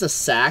really just a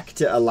sack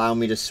to allow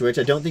me to switch.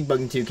 I don't think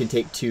Bugnitude can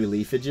take 2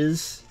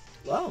 Leafages.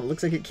 Well, it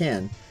looks like it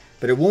can.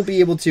 But it won't be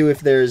able to if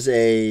there's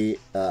a...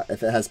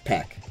 if it has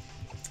Peck.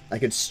 I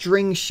could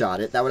String Shot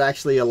it. That would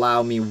actually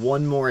allow me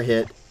 1 more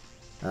hit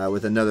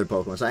with another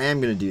Pokemon. So I am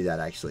going to do that,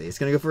 actually. It's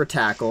going to go for a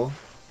Tackle.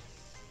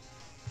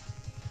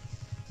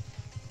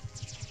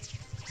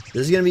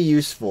 This is going to be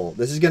useful.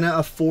 This is going to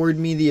afford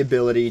me the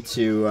ability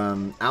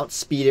to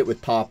outspeed it with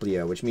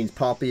Popplio, which means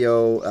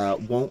Popplio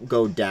won't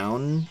go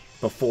down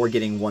before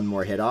getting 1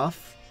 more hit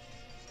off.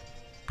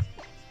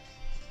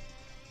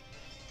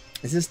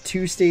 Is this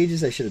 2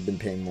 stages? I should have been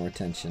paying more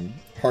attention.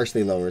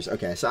 Harshly lowers.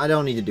 Okay, so I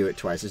don't need to do it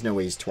twice. There's no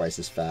way he's twice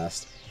as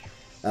fast.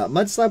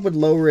 Mud Slap would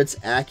lower its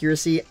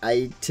accuracy.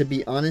 I, to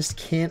be honest,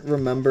 can't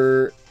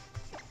remember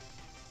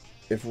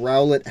if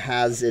Rowlet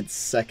has its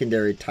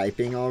secondary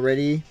typing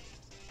already.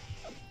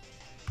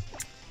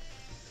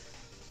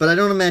 But I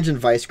don't imagine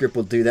Vice Grip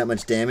will do that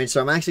much damage,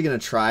 so I'm actually going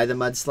to try the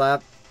Mud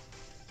Slap.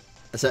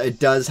 So it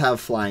does have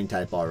Flying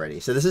type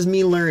already. So this is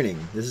me learning.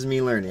 This is me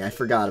learning. I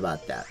forgot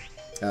about that.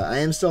 I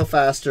am still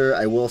faster.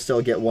 I will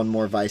still get 1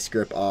 more Vice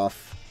Grip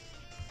off.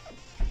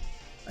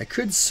 I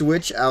could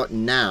switch out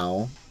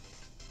now.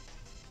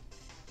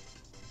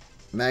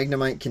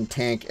 Magnemite can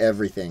tank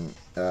everything.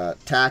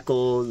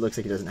 Tackle, looks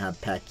like it doesn't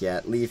have Peck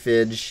yet.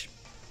 Leafage.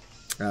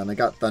 I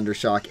got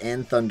Thundershock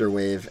and Thunder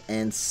Wave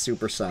and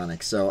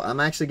Supersonic. So I'm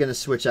actually going to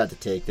switch out to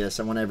take this.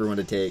 I want everyone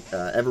to take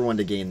everyone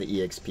to gain the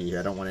EXP here.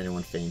 I don't want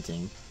anyone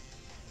fainting.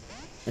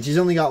 And she's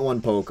only got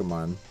 1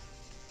 Pokemon.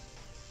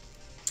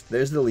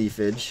 There's the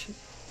Leafage.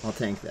 I'll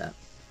tank that.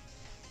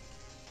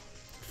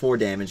 4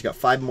 damage. Got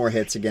 5 more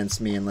hits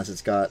against me unless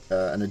it's got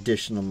an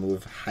additional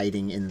move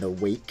hiding in the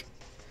wake.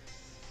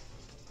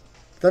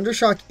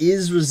 Thundershock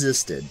is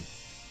resisted.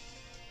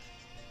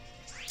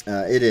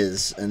 It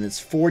is. And it's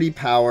 40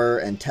 power,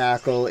 and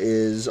Tackle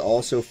is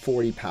also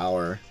 40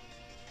 power.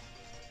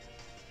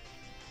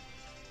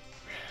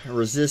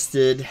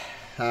 Resisted.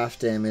 Half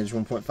damage,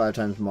 1.5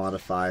 times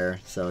modifier,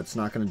 so it's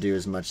not going to do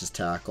as much as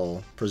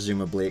Tackle,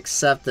 presumably,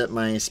 except that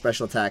my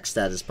special attack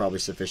stat is probably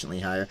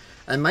sufficiently higher.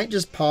 I might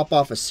just pop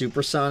off a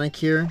Supersonic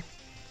here.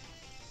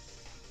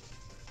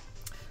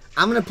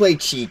 I'm going to play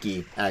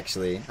cheeky,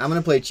 actually. I'm going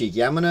to play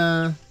cheeky.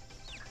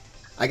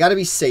 I got to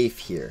be safe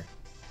here.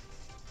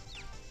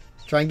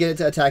 Try and get it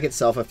to attack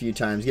itself a few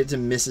times. Get it to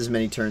miss as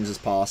many turns as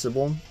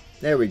possible.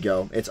 There we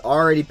go. It's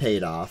already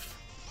paid off.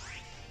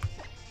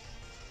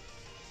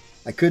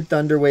 I could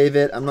Thunder Wave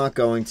it. I'm not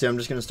going to. I'm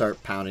just going to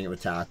start pounding it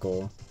with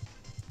Tackle.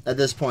 At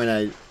this point,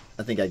 I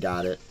think I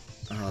got it.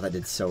 Oh, that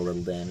did so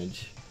little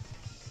damage.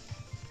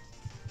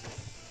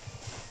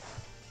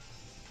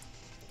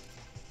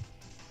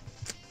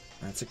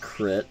 That's a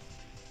crit,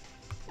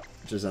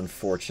 which is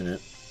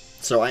unfortunate.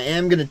 So I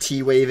am going to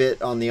T-Wave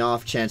it on the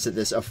off chance that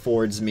this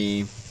affords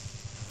me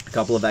a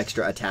couple of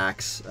extra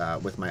attacks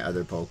with my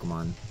other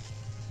Pokemon.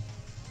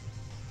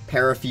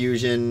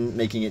 Parafusion,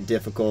 making it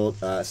difficult.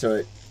 So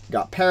it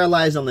got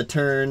paralyzed on the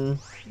turn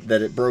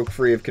that it broke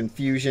free of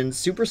confusion.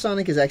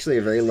 Supersonic is actually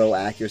a very low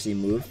accuracy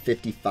move,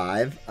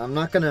 55. I'm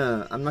not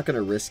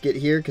gonna risk it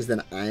here because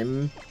then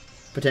I'm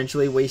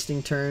potentially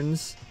wasting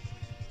turns.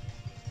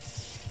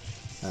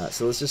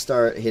 So let's just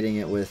start hitting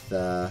it with,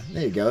 there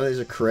you go, there's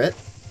a crit.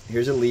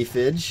 Here's a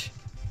leafage.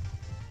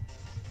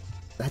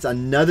 That's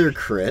another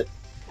crit.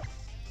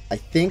 I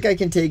think I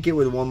can take it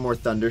with one more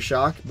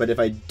Thundershock, but if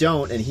I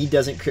don't and he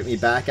doesn't crit me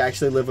back, I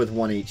actually live with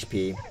 1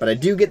 HP. But I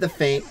do get the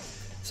feint,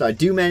 so I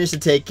do manage to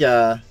take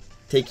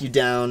you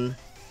down,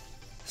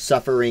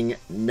 suffering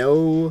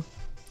no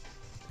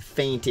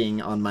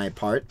fainting on my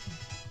part.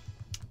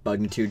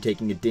 Bugnitude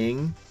taking a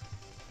ding.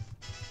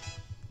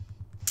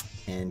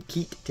 And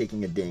Keat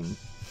taking a ding.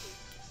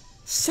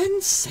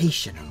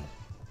 Sensational.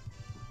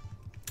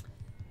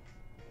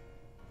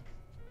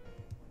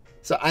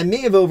 So I may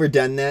have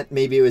overdone that.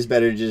 Maybe it was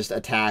better to just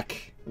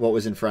attack what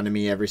was in front of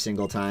me every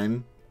single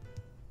time.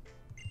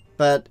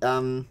 But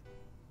when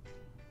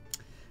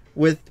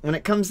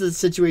it comes to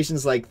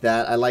situations like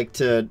that, I like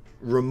to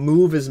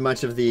remove as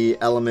much of the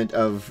element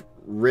of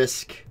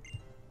risk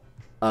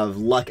of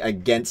luck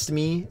against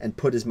me and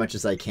put as much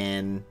as I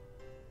can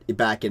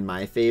back in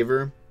my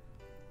favor.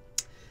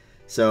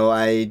 So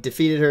I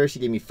defeated her. She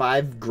gave me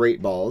 5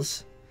 Great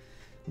Balls.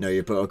 Know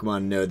your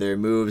Pokemon, know their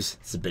moves.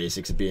 It's the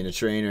basics of being a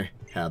trainer.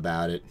 How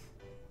about it?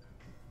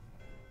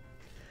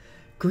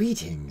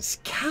 Greetings,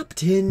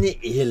 Captain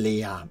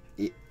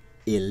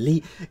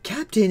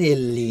Captain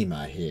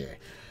Ilima here.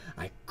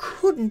 I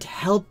couldn't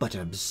help but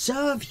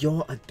observe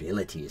your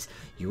abilities.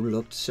 You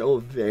looked so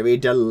very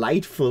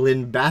delightful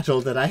in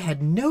battle that I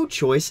had no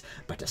choice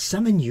but to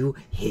summon you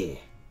here.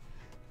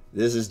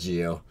 This is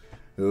Geo,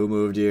 who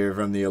moved here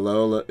from the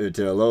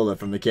Alola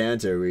from the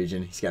Kanto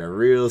region. He's got a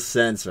real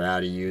sense for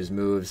how to use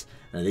moves,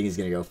 and I think he's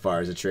going to go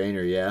far as a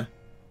trainer, yeah?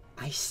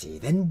 I see.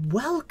 Then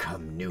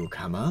welcome,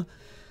 newcomer.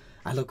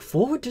 I look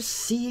forward to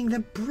seeing the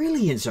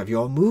brilliance of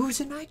your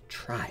moves in my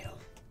trial.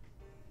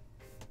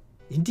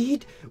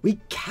 Indeed,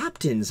 we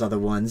captains are the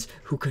ones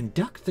who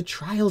conduct the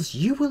trials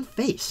you will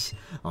face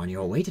on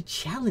your way to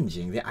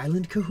challenging the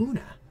Island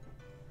Kahuna.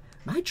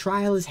 My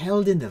trial is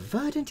held in the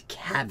Verdant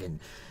Cavern,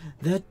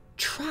 the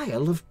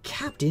trial of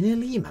Captain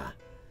Ilima.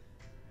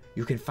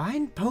 You can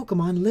find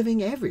Pokemon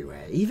living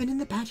everywhere, even in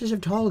the patches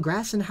of tall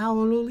grass in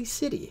Howloli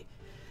City.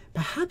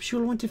 Perhaps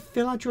you'll want to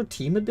fill out your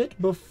team a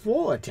bit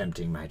before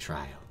attempting my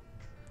trial.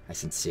 I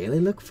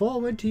sincerely look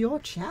forward to your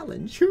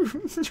challenge.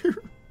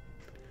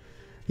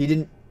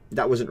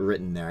 That wasn't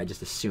written there. I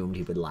just assumed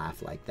he would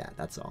laugh like that.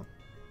 That's all.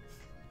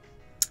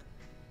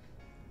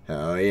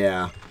 Oh,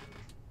 yeah.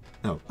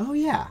 Oh,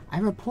 yeah. I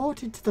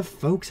reported to the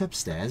folks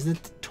upstairs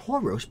that the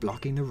Tauros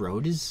blocking the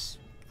road is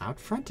out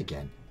front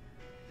again.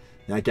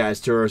 That guy's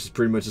Tauros is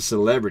pretty much a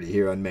celebrity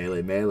here on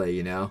Melee,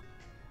 you know?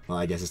 Well,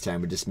 I guess it's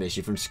time to dismiss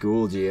you from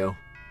school, Geo.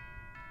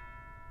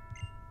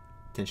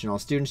 Attention all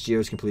students, Geo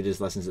has completed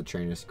his lessons at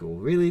trainer school.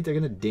 Really? They're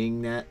gonna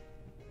ding that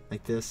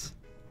like this?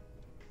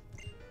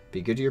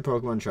 Be good to your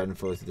Pokemon and try to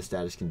follow through the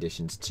status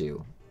conditions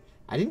too.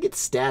 I didn't get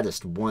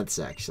statused once,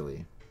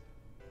 actually.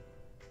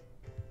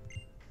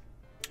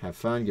 Have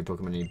fun, get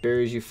Pokemon any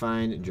berries you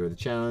find, enjoy the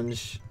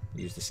challenge,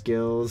 use the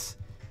skills,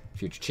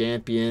 future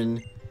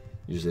champion,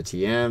 use the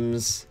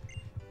TMs,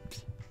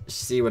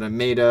 see what I'm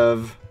made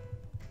of.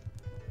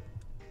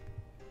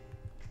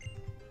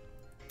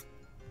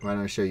 Why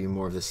don't I show you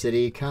more of the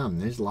city? Come,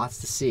 there's lots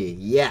to see.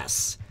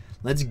 Yes!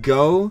 Let's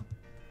go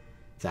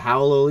to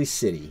Howloli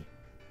City.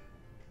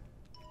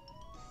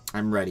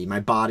 I'm ready. My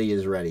body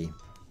is ready.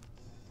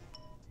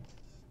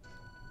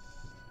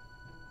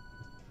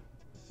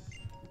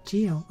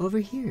 Geo, over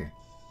here.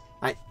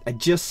 I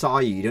just saw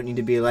you. You don't need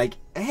to be like,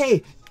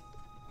 hey!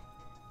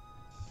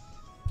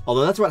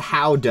 Although that's what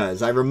How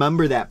does. I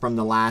remember that from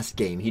the last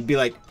game. He'd be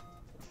like,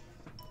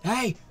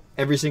 hey!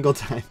 Every single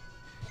time.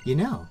 You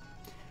know,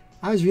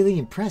 I was really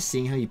impressed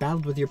seeing how you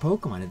battled with your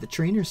Pokemon at the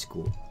trainer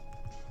school.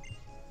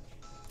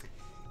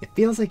 It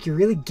feels like you're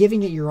really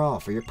giving it your all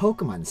for your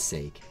Pokemon's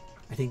sake.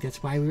 I think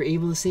that's why we were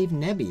able to save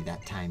Nebby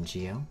that time,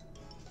 Geo.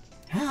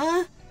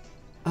 Huh?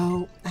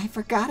 Oh, I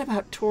forgot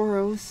about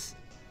Tauros.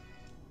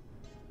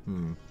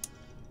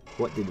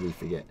 What did we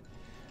forget?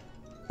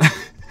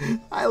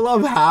 I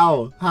love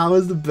How. How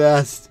is the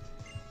best.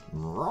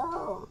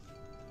 Oh,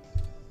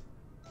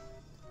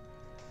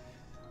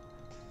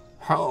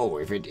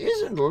 if it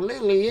isn't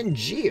Lily and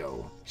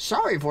Geo.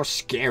 Sorry for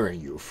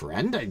scaring you,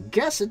 friend. I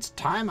guess it's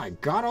time I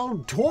got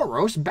old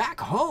Tauros back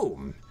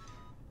home.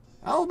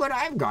 Oh, but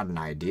I've got an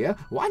idea.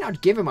 Why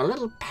not give him a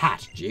little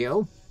pat,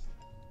 Geo?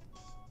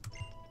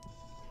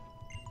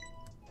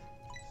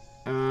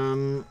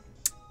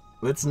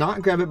 Let's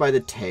not grab it by the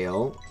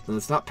tail. And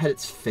let's not pet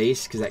its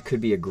face, because that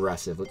could be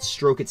aggressive. Let's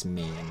stroke its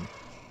mane.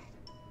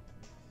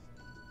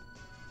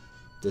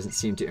 Doesn't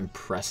seem to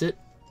impress it.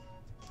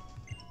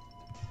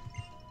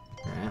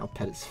 Alright, I'll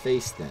pet its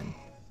face then.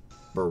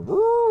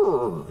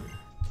 I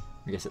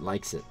guess it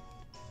likes it.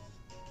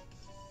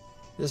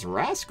 This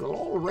rascal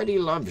already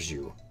loves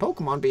you.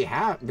 Pokemon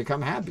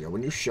become happier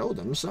when you show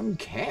them some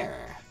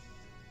care.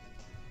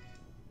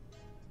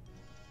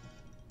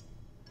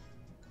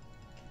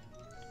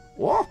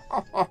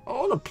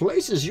 Oh, the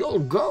places you'll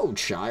go,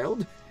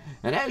 child.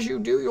 And as you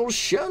do, you'll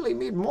surely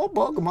meet more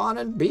Pokemon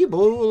and people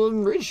who will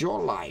enrich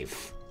your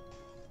life.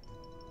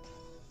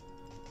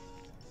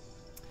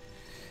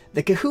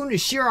 The kahunas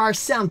sure are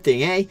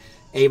something, eh?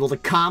 Able to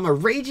calm a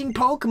raging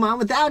Pokemon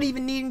without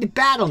even needing to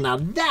battle. Now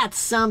that's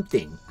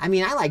something. I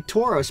mean, I like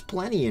Tauros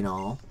plenty and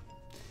all,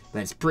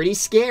 but it's pretty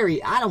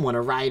scary. I don't want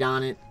to ride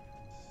on it.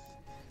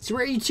 So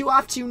where are you two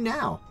off to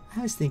now?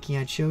 I was thinking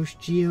I'd show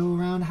Geo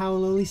around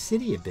Howloli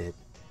City a bit.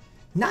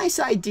 Nice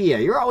idea.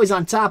 You're always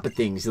on top of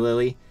things,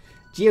 Lily.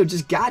 Geo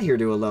just got here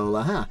to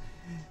Alola, huh?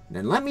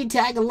 Then let me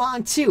tag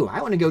along too.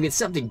 I want to go get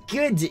something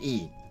good to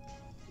eat.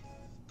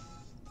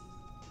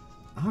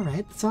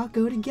 Alright, let's all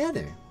go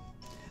together.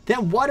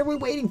 Then what are we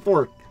waiting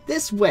for?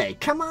 This way,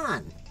 come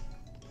on!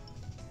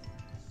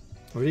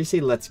 Or did he say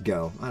let's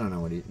go? I don't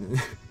know what he...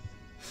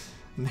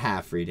 I'm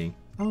half reading.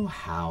 Oh,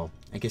 how?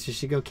 I guess we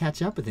should go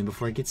catch up with him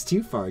before it gets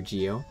too far,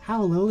 Geo.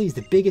 Howloli is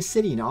the biggest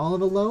city in all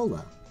of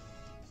Alola.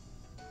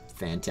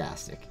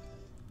 Fantastic.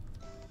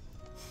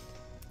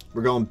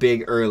 We're going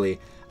big early.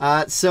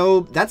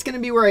 So that's going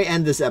to be where I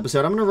end this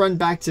episode. I'm going to run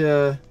back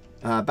to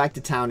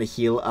town to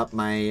heal up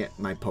my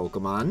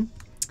Pokemon.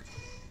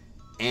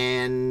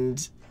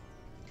 And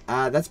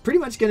that's pretty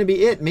much going to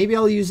be it. Maybe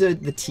I'll use the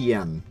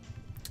TM.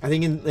 I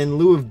think in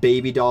lieu of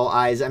baby doll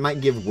eyes, I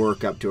might give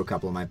work up to a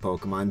couple of my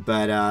Pokemon.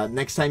 But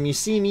next time you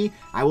see me,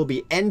 I will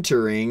be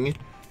entering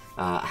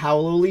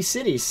Howloli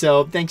City.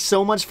 So thanks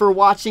so much for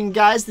watching,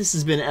 guys. This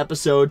has been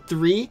episode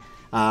 3.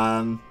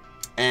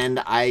 And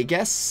I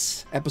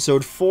guess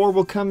episode 4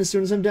 will come as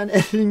soon as I'm done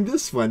editing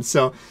this one.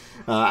 So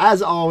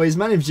as always,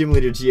 my name is Gym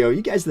Leader Geo.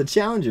 You guys are the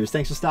challengers.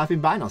 Thanks for stopping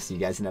by, and I'll see you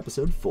guys in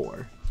episode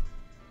 4.